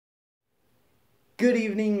Good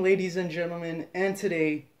evening, ladies and gentlemen, and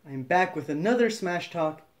today I'm back with another Smash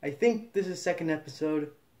Talk. I think this is second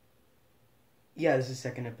episode. Yeah, this is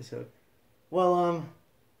second episode. Well,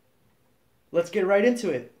 let's get right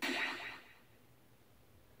into it.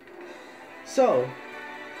 So,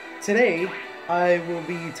 today I will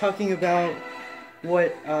be talking about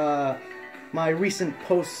what my recent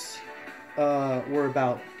posts were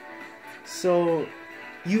about. So,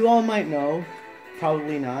 you all might know,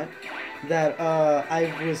 probably not, that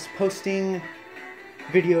I was posting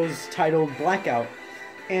videos titled Blackout,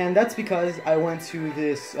 and that's because I went to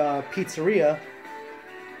this pizzeria,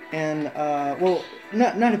 and well,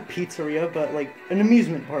 not a pizzeria, but like an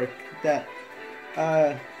amusement park that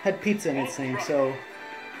had pizza in its name, so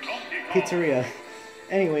pizzeria.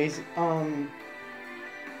 Anyways,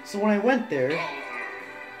 so when I went there,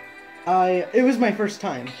 it was my first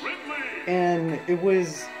time, and it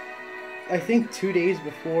was, I think, 2 days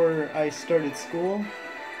before I started school.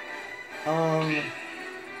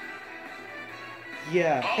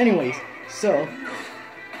 Yeah, anyways, so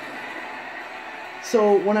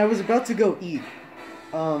when I was about to go eat,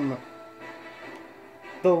 the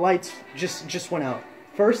lights just went out.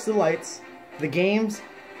 First the lights, the games,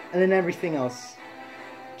 and then everything else.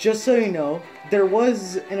 Just so you know, there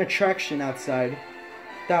was an attraction outside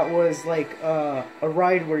that was like a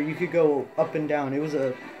ride where you could go up and down. It was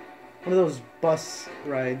one of those bus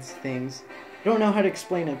rides things. I don't know how to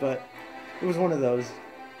explain it, but it was one of those.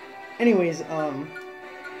 Anyways,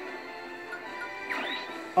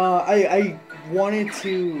 I wanted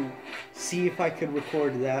to see if I could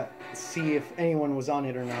record that, see if anyone was on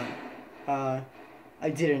it or not. I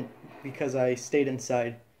didn't, because I stayed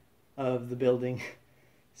inside of the building.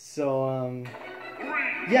 So,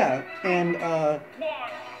 yeah, and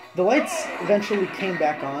the lights eventually came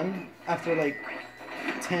back on after like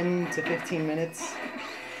 10 to 15 minutes.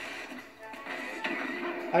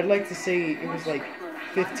 I'd like to say it was like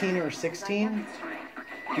 15 or 16,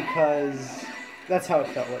 because that's how it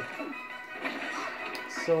felt like.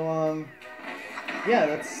 So, yeah,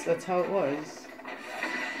 that's how it was.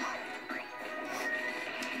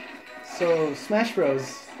 So, Smash Bros.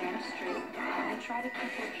 Stand straight and try to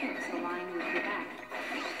keep your hips aligned with your back.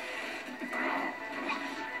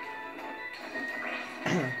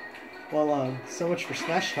 Well, so much for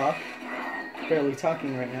Smash Talk. Barely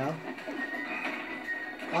talking right now.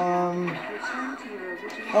 Return to your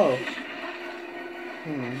original Oh.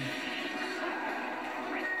 position.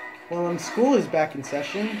 Well, school is back in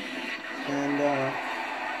session, and,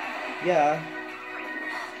 yeah,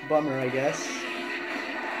 bummer, I guess.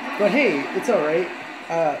 But hey, it's alright.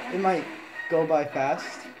 It might go by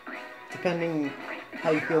fast, depending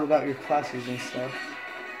how you feel about your classes and stuff.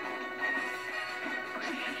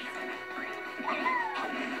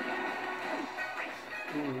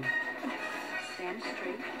 Stand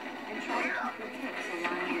straight and try to keep your hips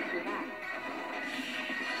aligned with your back.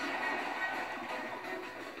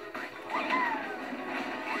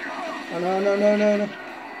 Oh, no.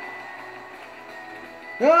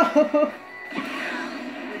 No!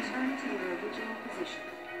 Return to your original position.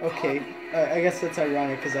 Okay, I guess that's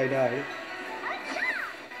ironic because I died.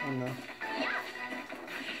 Oh no.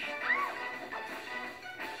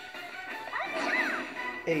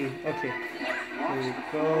 Hey, okay. Here we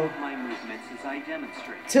go. My movements as I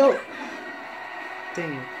demonstrate. Tilt!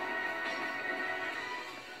 Dang it.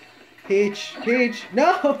 Peach,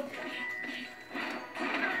 no!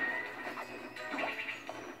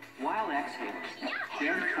 While exhaling,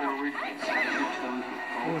 bend forward and touch your toes with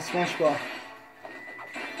Oh, both. smash ball.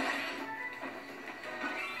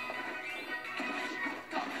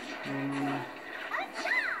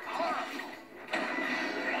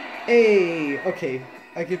 Hey, okay.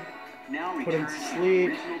 I could Now put him return to to sleep.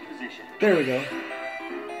 your original position. There we go.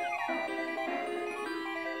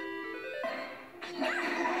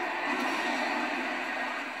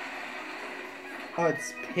 Oh,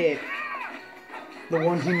 it's Pit. The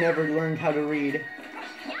one who never learned how to read.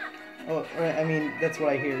 Oh, I mean, that's what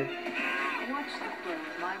I hear. Watch the flow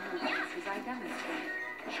of my movements as I demonstrate.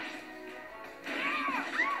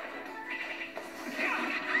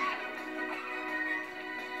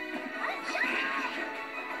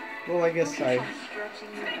 Well, I guess I Focus on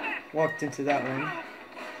stretching your back. walked into that one.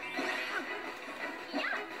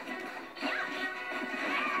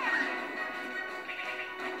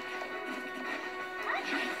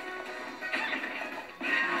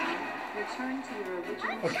 Return to your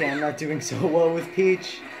original Okay, I'm not doing so well with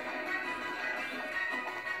Peach.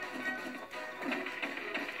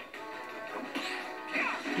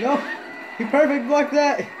 No! He perfect blocked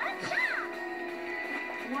that!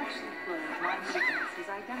 Watch the flow of my movements as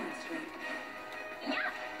I demonstrate.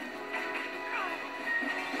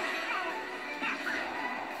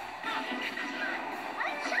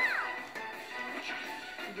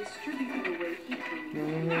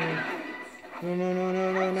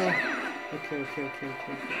 okay.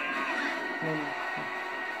 No.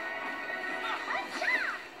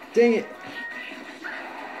 Dang it!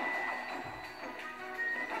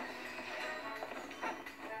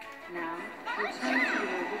 Now, return to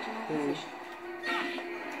your original position.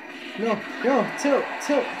 No,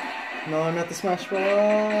 tilt. No, I'm at the smash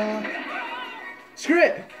ball. Screw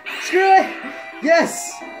it!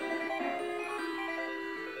 Yes!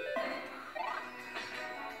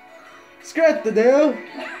 Screw the deal. Watch the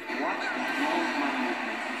flow of my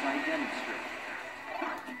movements as I demonstrate.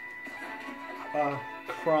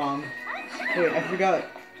 Chrom. Wait, I forgot.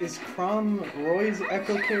 Is Chrom Roy's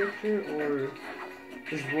Echo character, or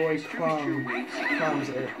is Roy Chrom's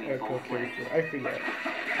Echo character? I forget.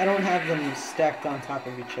 I don't have them stacked on top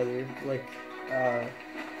of each other, like,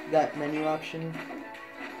 that menu option,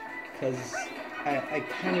 because I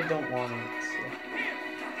kind of don't want it, so.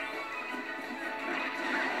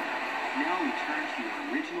 Now return to your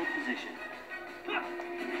original position.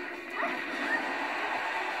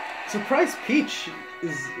 Surprise Peach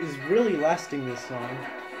is really lasting this long.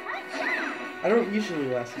 I don't usually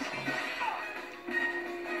last this long.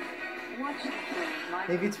 Watch the flow of my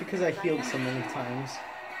Maybe it's because I healed so many times.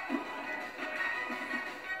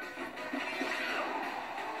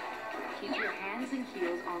 Keep your hands and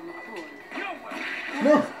heels on the floor.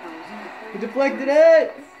 No! He deflected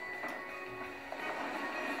it!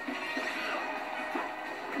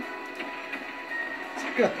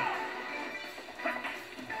 Screw it.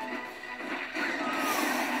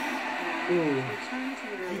 Ooh. Return to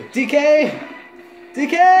your original DK!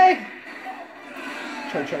 DK!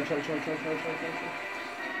 Charge.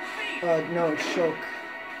 No, it's Shulk.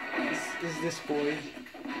 Is this boy.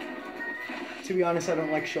 To be honest, I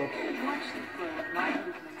don't like Shulk. Watch the flow of my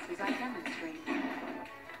movements as I demonstrate.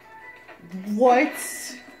 What?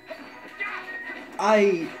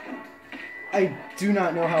 I do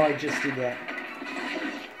not know how I just did that.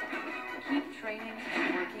 Keep training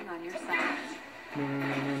and working on your sides.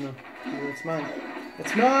 No. It's mine.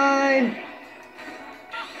 It's mine!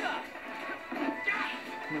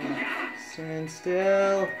 No. Stand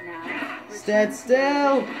still. Now, Stand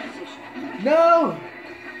still! position. No!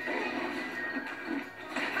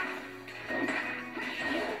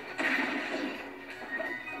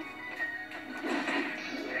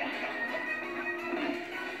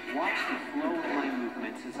 Watch the flow of my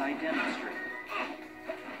movements as I demonstrate.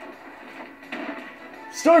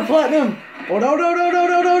 Star Platinum! Oh no.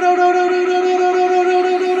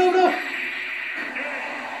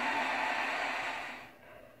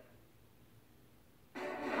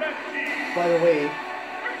 By the way,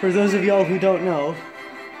 for those of y'all who don't know,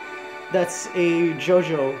 that's a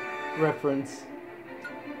JoJo reference.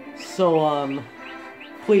 So,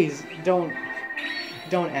 please don't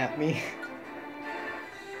at me.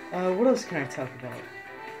 What else can I talk about?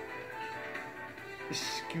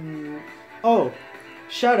 Oh,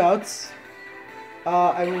 shoutouts.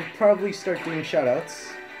 I will probably start doing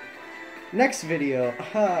shoutouts. Next video.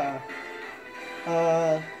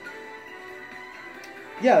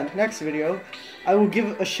 Yeah, next video, I will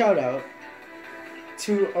give a shout out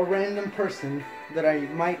to a random person that I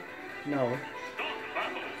might know.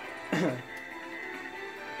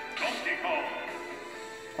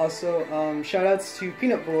 Also, shoutouts to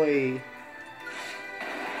Peanut Boy.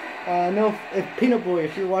 No, if Peanut Boy,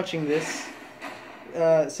 if you're watching this,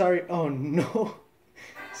 sorry. Oh no,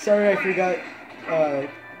 sorry, I forgot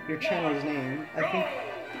your channel's name. I think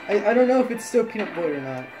I don't know if it's still Peanut Boy or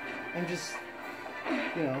not. I'm just,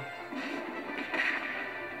 you know.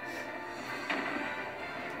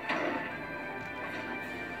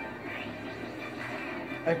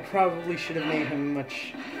 I probably should have made him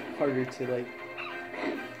much harder to like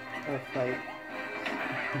fight.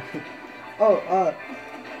 Oh,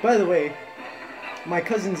 by the way, my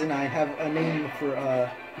cousins and I have a name for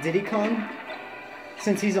Diddy Kong.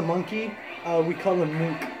 Since he's a monkey, we call him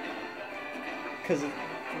Mook. Cause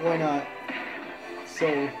why not?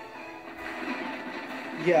 So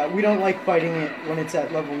yeah, we don't like fighting it when it's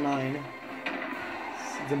at level 9.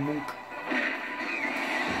 It's the Mook.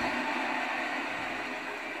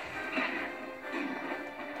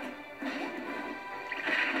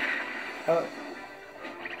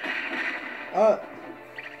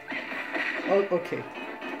 Oh, okay.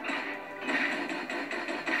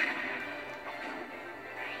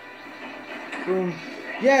 Boom.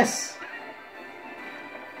 Yes!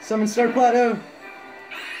 Summon Star Plateau!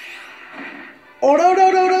 Oh no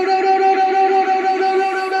no no no no no no no no no no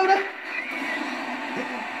no no no no!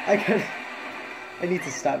 I need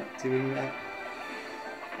to stop doing that.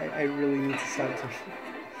 I really need to stop doing that.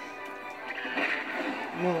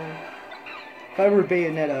 No. If I were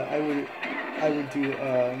Bayonetta, I would do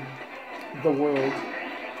the world.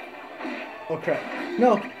 Oh crap.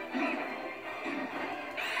 No!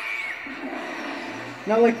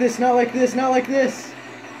 Not like this, not like this, not like this!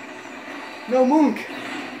 No, Moonk!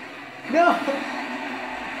 No!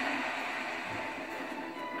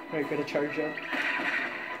 Alright, gotta charge up.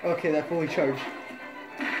 Okay, that fully charged.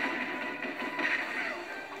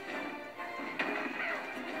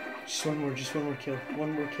 Just one more kill.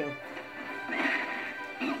 One more kill.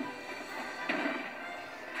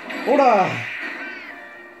 Ora!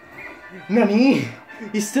 Nani?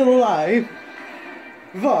 He's still alive?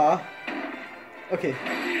 Va? Okay.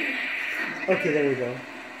 Okay, there we go.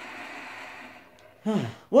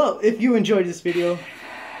 Well, if you enjoyed this video,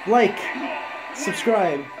 like,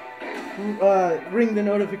 subscribe, ring the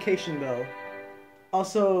notification bell.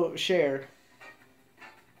 Also, share.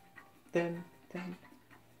 Dun, dun,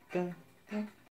 dun, dun.